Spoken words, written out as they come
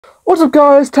What's up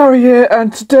guys, Terry here,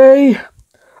 and today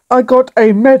I got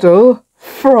a medal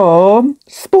from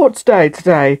Sports Day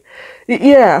today.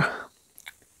 Yeah,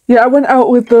 I went out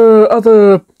with the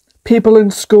other people in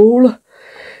school.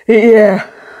 Yeah.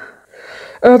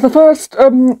 The first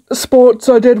sports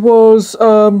I did was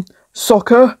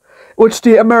soccer, which is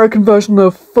the American version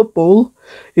of football.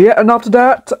 Yeah, and after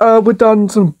that we've done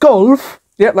some golf.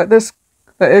 Yeah, like this.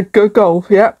 Golf,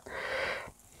 yeah.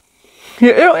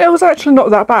 Yeah, it was actually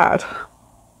not that bad.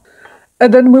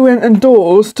 And then we went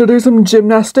indoors to do some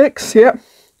gymnastics, yeah.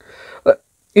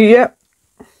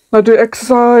 I do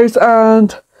exercise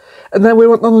and then we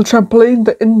went on the trampoline,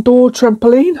 the indoor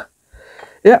trampoline.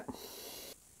 Yeah.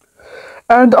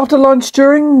 And after lunch,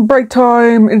 during break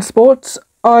time in sports,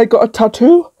 I got a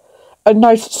tattoo. A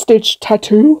nice stitch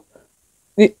tattoo.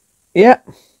 Yeah.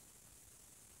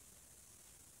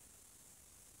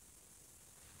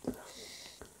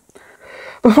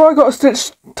 Before I got a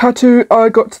stitch tattoo, I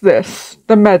got this,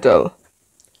 the medal.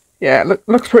 Yeah,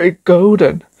 looks pretty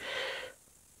golden.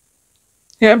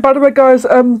 Yeah, and by the way guys,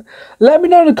 let me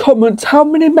know in the comments how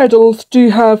many medals do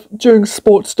you have during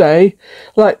Sports Day?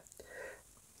 Like,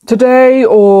 today,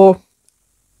 or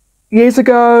years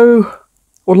ago,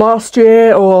 or last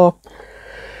year, or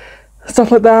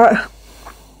stuff like that.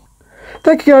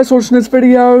 Thank you guys for watching this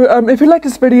video. If you like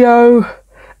this video,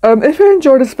 if you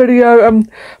enjoyed this video,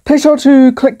 please sure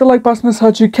to click the like button as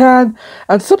much as you can,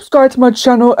 and subscribe to my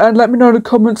channel, and let me know in the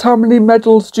comments how many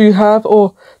medals do you have,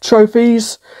 or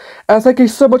trophies. Thank you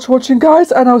so much for watching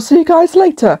guys, and I'll see you guys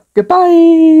later.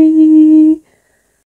 Goodbye!